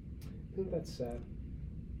 Isn't that sad?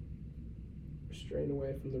 We're straying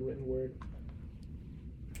away from the written word.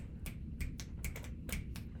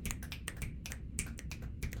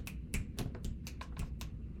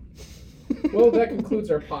 Well, that concludes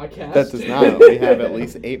our podcast. That does not. We have at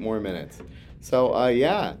least 8 more minutes. So,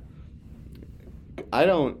 yeah.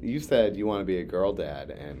 You said you want to be a girl dad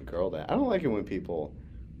and girl dad. I don't like it when people,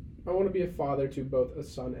 I want to be a father to both a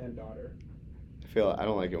son and daughter. I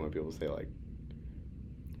don't like it when people say, like,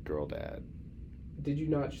 girl dad. Did you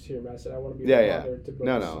not just hear me? I said I want to be Yeah, a yeah. father to both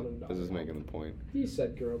No, a son no. and I daughter. was just making the point. He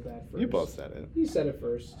said girl dad first. You both said it. He said it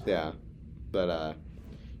first. Yeah. But,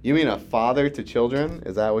 you mean a father to children?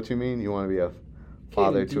 Is that what you mean? You want to be a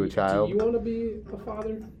father Caden, to a child? Do you want to be a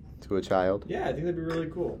father? To a child? Yeah, I think that'd be really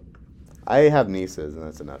cool. I have nieces, and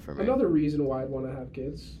that's enough for me. Another reason why I'd want to have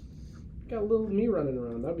kids. Got a little me running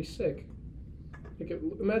around. That'd be sick. Like,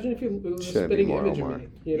 imagine if it was a Shouldn't be spitting more, image Omar. of me.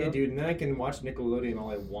 You know? Yeah, dude, and then I can watch Nickelodeon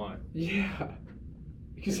all I want. Yeah.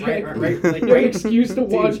 Because Right, right, like, you have an right- excuse to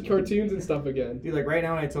watch Dude. cartoons and stuff again. Dude, like right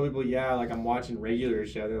now when I tell people, yeah, like I'm watching regular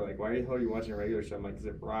show, they're like, why the hell are you watching a regular show? I'm like, 'cause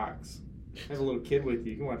it rocks. I have a little kid with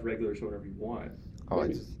you. You can watch regular show whenever you want. Oh,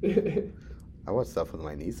 I watch stuff with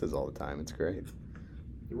my nieces all the time. It's great.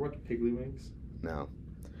 You ever watch Piggly-Winks? No.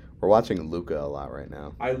 We're watching Luca a lot right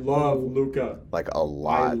now. I love Luca. Like, a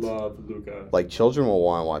lot. I love Luca. Like, children will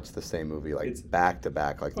want to watch the same movie, like, It's- back to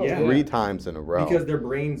back, like, Oh, yeah. 3 times in a row. Because their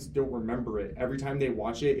brains don't remember it. Every time they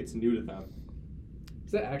watch it, it's new to them.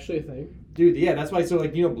 Is that actually a thing? Dude, yeah, that's why. So,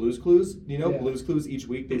 like, you know, Blue's Clues. You know, Yeah. Blue's Clues each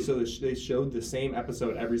week they showed the same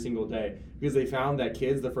episode every single day because they found that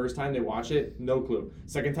kids the first time they watch it, no clue.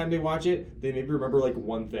 Second time they watch it, they maybe remember like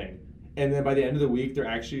one thing, and then by the end of the week, they're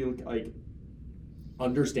actually like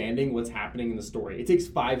understanding what's happening in the story. It takes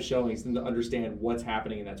 5 showings for them to understand what's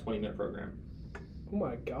happening in that 20-minute program. Oh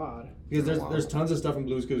my god. Because Wow. there's tons of stuff in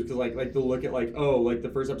Blue's Clues because like they'll look at like, oh, like the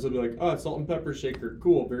first episode will be like, oh, salt and pepper shaker,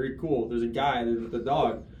 cool, very cool. There's a guy, there's the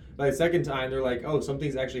dog. By the second time, they're like, oh,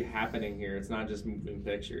 something's actually happening here. It's not just moving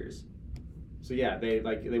pictures. So yeah, they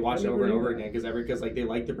watch I it over never and knew over that. again because like they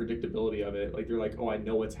like the predictability of it. Like they're like, oh, I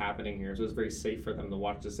know what's happening here. So it's very safe for them to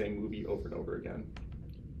watch the same movie over and over again.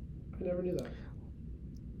 I never knew that.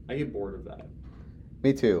 I get bored of that.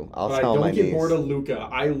 Me too. I'll But I tell don't my get niece. bored of Luca.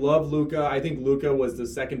 I love Luca. I think Luca was the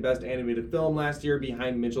second best animated film last year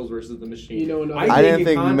behind Mitchell's versus the Machine. You know, another- I didn't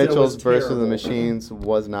think Encanto Mitchell's was versus the terrible. Machines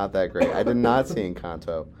was not that great. I did not see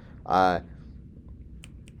Encanto.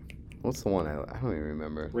 What's the one? I don't even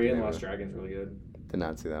remember. Raya and the Maybe. Last Dragon's really good. Did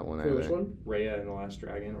not see that one Wait, either. which one? Raya and the Last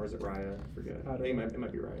Dragon, or is it Raya? I forget. I I don't think know. it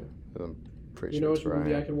might be Raya. I'm pretty You know sure which it's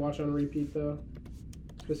movie I right. could watch on repeat though?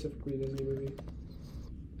 Specifically a Disney movie.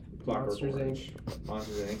 Clockwork Monsters, Orange.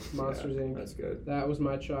 Monsters Inc. Monsters, Yeah, Inc. That's good. that was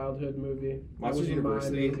my childhood movie. That Monsters was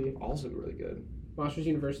University, my movie. also really good. Monsters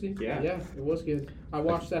University? Yeah. Yeah, it was good. I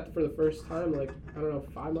watched that for the first time, like, I don't know,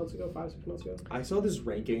 5 months ago, 6 months ago. I saw this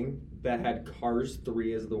ranking that had Cars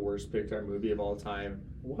 3 as the worst Pixar movie of all time.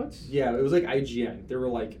 What? Yeah, it was like IGN. They were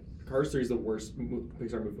like, Cars 3 is the worst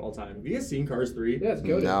Pixar movie of all time. Have you guys seen Cars 3? Yeah, it's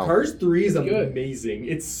good. No. Cars 3 is It's good. amazing.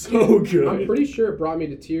 It's so good. I'm pretty sure it brought me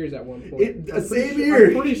to tears at one point. Same here.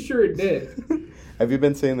 I'm pretty sure it did. Have you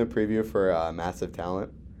been seeing the preview for Massive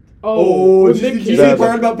Talent? Oh, with did Nick you Cage. see the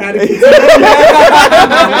part about Paddington?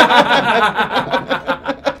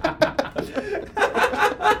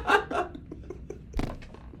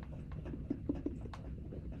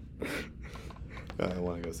 I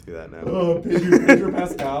want to go see that now. Oh, Pedro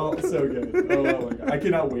Pascal, so good. Oh my god, I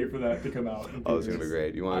cannot wait for that to come out. Oh, it's gonna be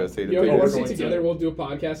great. You want to go see it? Yo, you Oh, want we're to see going it together? to. We'll do a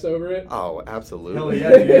podcast over it. Oh, absolutely.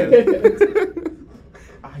 Hell yeah, dude.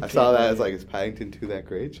 I saw that. It's like, is Paddington 2 that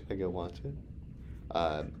great? Should I go watch it?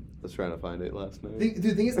 I was trying to find it last night.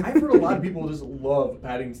 The thing is, I've heard a lot of people just love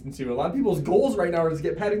Paddington 2. A lot of people's goals right now are to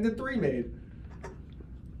get Paddington 3 made.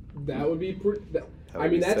 That would be pretty. I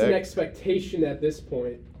would mean, be that's an sick. expectation at this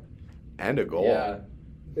point. And a goal. Yeah.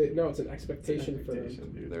 No, it's an expectation for them.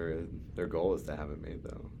 dude. Their goal is to have it made,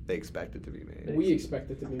 though. They expect it to be made. We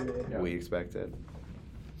expect it to be made. Yeah. We expect it.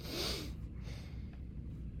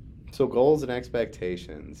 So goals and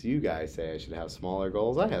expectations. You guys say I should have smaller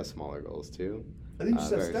goals. I have smaller goals too. I think you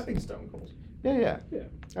just have very- stepping stone goals. Yeah. Yeah.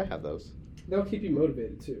 I have those. They'll keep you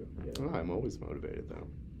motivated too. You know? Oh, I'm always motivated though.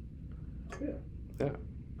 Yeah. Yeah.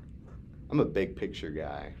 I'm a big picture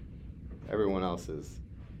guy. Everyone else is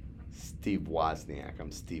Steve Wozniak. I'm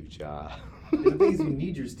Steve Jobs. The thing is, you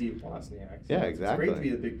need your Steve Wozniak. Yeah, It's great exactly. to be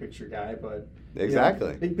the big picture guy, but Exactly.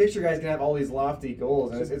 you know, big picture guys can have all these lofty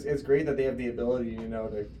goals, and it's great that they have the ability,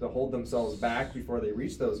 to hold themselves back before they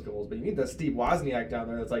reach those goals. But you need the Steve Wozniak down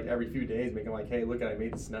there that's like every few days making like, hey, look, I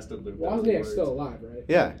made this nested loop. Wozniak's still alive, right?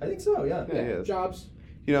 Yeah. I think so. Yeah. Yeah, he is. Jobs.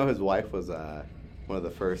 You know, his wife was one of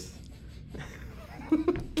the first.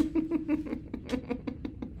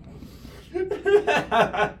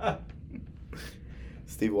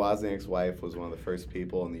 Steve Wozniak's wife was one of the first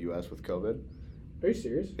people in the U.S. with COVID. Are you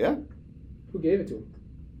serious? Yeah. Who gave it to him?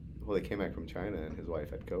 Well, they came back from China and his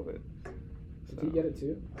wife had COVID. Did he get it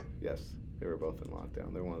too? Yes, they were both in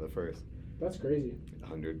lockdown. They're one of the first That's crazy.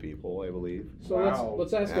 100 people, I believe. So Wow.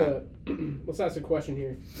 let's ask Yeah. let's ask a question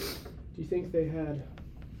here. Do you think they had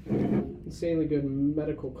insanely good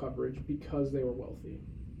medical coverage because they were wealthy?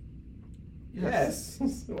 Yes.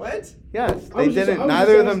 What? Yes, I they was just- didn't. I was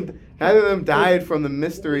Neither of just them. Neither of them died from the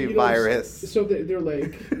mystery You know, virus. So they're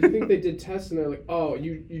like, you think they did tests and they're like, oh,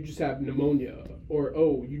 you just have pneumonia, or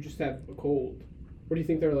oh, you just have a cold, or do you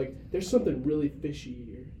think they're like, there's something really fishy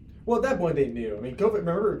here? Well, at that point they knew. I mean, COVID.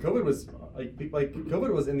 Remember, COVID was like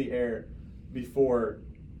COVID was in the air before.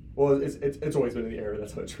 Well, it's always been in the air.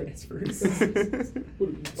 That's how it transfers.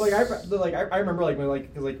 Like I remember like when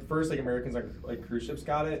because first Americans like cruise ships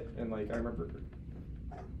got it, and I remember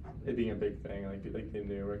it being a big thing. Like they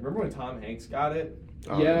knew. Like, remember when Tom Hanks got it?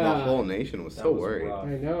 Oh, Yeah. the whole nation was That so was worried. rough.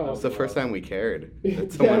 I know. It was the first time we cared Yeah,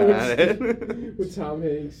 that someone had it. with Tom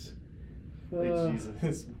Hanks. Like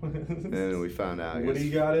Jesus. And then we found out he Woody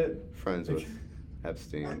was got it. friends with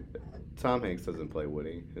Epstein. Tom Hanks doesn't play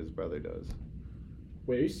Woody. His brother does.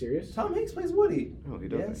 Wait, are you serious? Tom Hanks plays Woody. No, he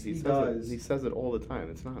doesn't. Yes, he he says does. It, he says it all the time.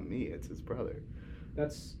 It's not me. It's his brother.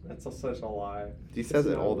 That's Such a lie. He says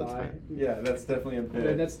it not all a the lie. time. Yeah, that's definitely a bit.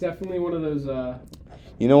 Yeah, that's definitely one of those.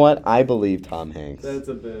 You know what? I believe Tom Hanks. That's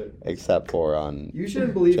a bit. Except for on. You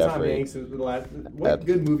shouldn't believe Tom Jeffrey. Hanks. Is the last. What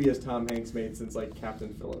good movie has Tom Hanks made since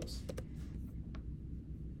Captain Phillips?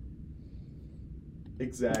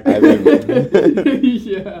 Exactly. I mean-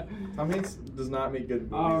 yeah. Tom Hanks does not make good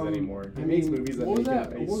movies anymore. He I makes mean, movies that what was make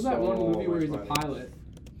that? him What was that one so movie where much he's a money. pilot?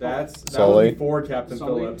 That Sully? was before Captain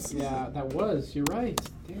Sully? Phillips. Yeah, that was. You're right.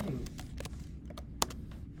 Dang.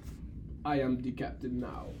 I am the captain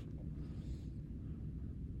now.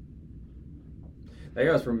 That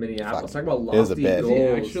guy was from Minneapolis. Fuck. Talk about It was a lofty bit. goals. Yeah,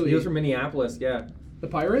 actually- He was from Minneapolis. Yeah, The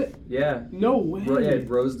pirate? yeah. No way. It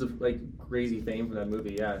rose to crazy fame from that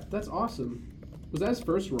movie. Yeah, That's awesome. Was that his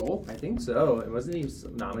first role? I think so. And wasn't he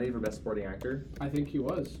nominated for Best Supporting Actor? I think he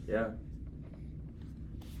was. Yeah.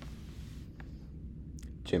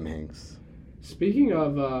 Jim Hanks. Speaking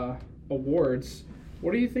of awards,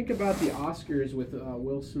 what do you think about the Oscars with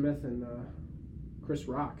Will Smith and Chris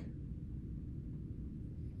Rock?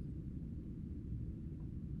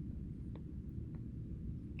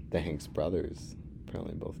 The Hanks brothers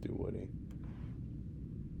apparently both do Woody.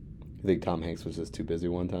 You think Tom Hanks was just too busy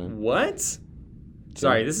one time? What?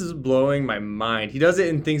 Sorry, this is blowing my mind. He does it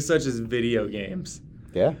in things such as video games.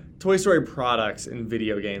 Yeah. Toy Story products in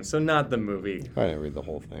video games, so not the movie. I didn't read the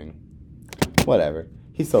whole thing. Whatever.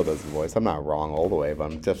 He still does his voice. I'm not wrong all the way, but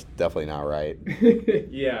I'm just definitely not right.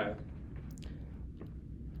 Yeah.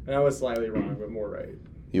 And I was slightly wrong, but more right.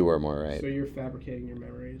 You were more right. So you're fabricating your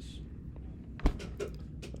memories.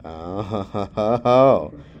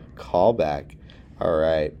 Oh, callback. All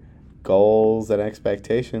right. Goals and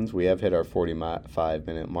expectations. We have hit our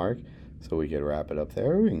 45-minute mark, so we could wrap it up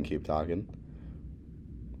there. We can keep talking.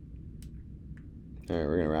 All right,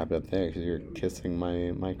 we're going to wrap it up there because you're kissing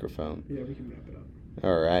my microphone. Yeah, we can wrap it up.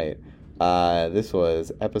 All right. This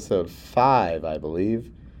was episode 5, I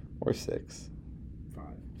believe, or 6.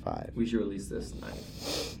 5. We should release this 9.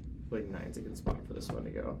 Like 9's a good spot for this one to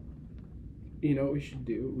go. You know what we should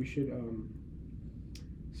do? We should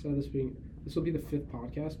so this will be the 5th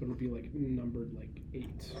podcast, but it'll be like numbered like 8,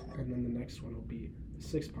 and then the next one will be the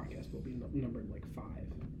 6th podcast will be numbered like 5,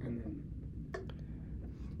 and then.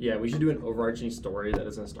 Yeah, we should do an overarching story that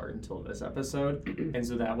doesn't start until this episode, and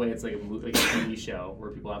so that way it's like a TV show where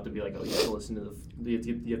people have to be like, oh, you have to listen to you have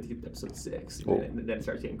to get to episode 6, and then it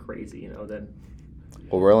starts getting crazy, you know. Then.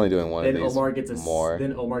 Well, we're only doing one of these. Then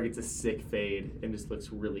Omar gets a sick fade and just looks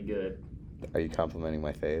really good. Are you complimenting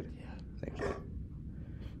my fade? Yeah. Thank you.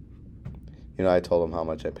 You know, I told him how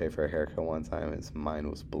much I pay for a haircut one time, and his mind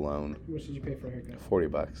was blown. How much did you pay for a haircut?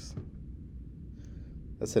 $40.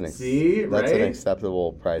 That's an right? an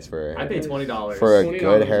acceptable price for a I pay $20 for a $20,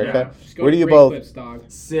 good haircut. Yeah. Just go Where to do you Great both? Clips, dog.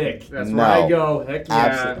 Sick. That's No. where I go. Heck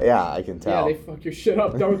yeah. Yeah, I can tell. Yeah, they fuck your shit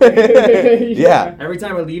up, don't they? Yeah. Every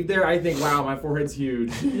time I leave there, I think, wow, my forehead's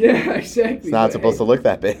huge. Yeah, exactly. It's not supposed to look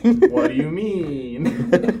that big. What do you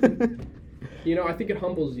mean? You know, I think it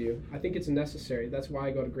humbles you. I think it's necessary. That's why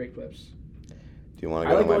I go to Great Clips. Do you want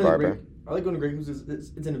to go to my barber? I like going to Great Clips.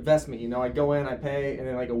 It's an investment, you know. I go in, I pay, and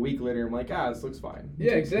then like a week later, I'm like, this looks fine.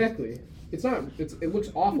 Yeah, exactly. It's not. It looks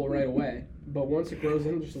awful right away, but once it grows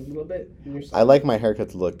in just a little bit, and you're. I like my haircut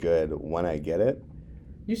to look good when I get it.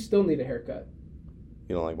 You still need a haircut.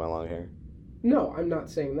 You don't like my long hair? No, I'm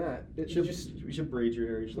not saying that. We should braid your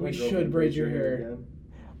hair. We should braid your hair. Again.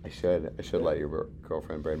 I should let your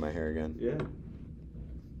girlfriend braid my hair again. Yeah.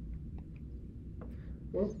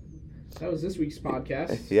 Well, that was this week's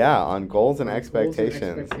podcast. Yeah, on goals and Goals and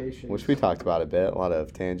expectations, expectations. which we talked about a bit, a lot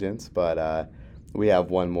of tangents, but we have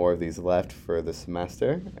one more of these left for the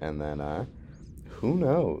semester, and then who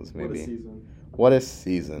knows, maybe. What a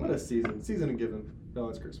season. What a season. What a season. Season of giving. No,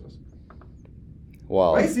 it's Christmas.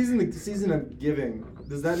 Well, Why is the season of giving?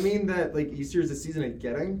 Does that mean that like Easter is the season of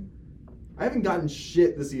getting? I haven't gotten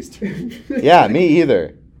shit this Easter. yeah, me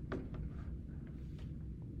either.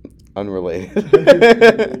 Unrelated.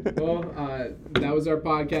 Well, that was our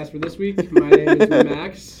podcast for this week. My name is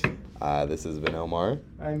Max. This has been Omar.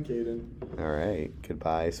 I'm Caden. All right.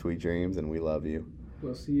 Goodbye, sweet dreams, and we love you.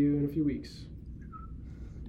 We'll see you in a few weeks.